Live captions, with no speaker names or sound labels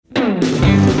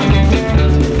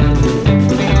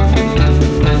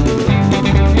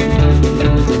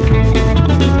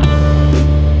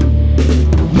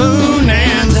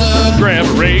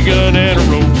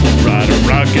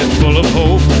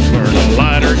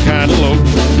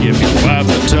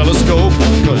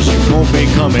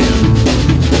they come in.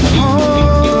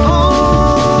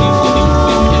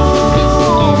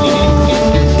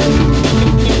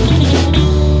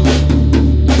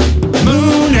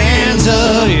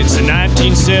 Moonanza, it's the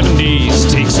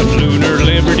 1970s. Take some lunar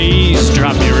liberties,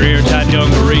 drop your airtight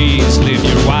dungarees, live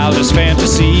your wildest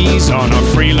fantasies on our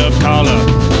free love collar.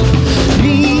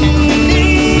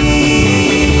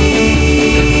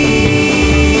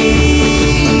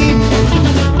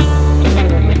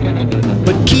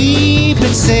 But keep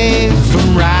it safe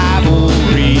from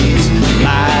rivalries,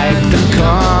 like the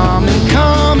common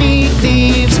commie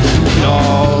thieves and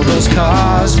all those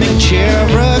cosmic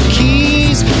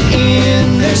Cherokees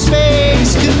in their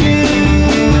space canoes.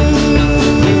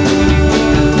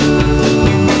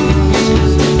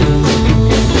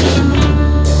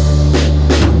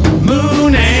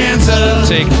 Moonanza,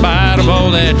 take a bite of all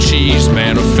that cheese,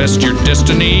 manifest your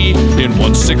destiny in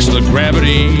 1/6 the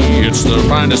gravity. It's the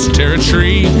finest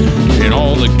territory in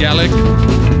all the Gallic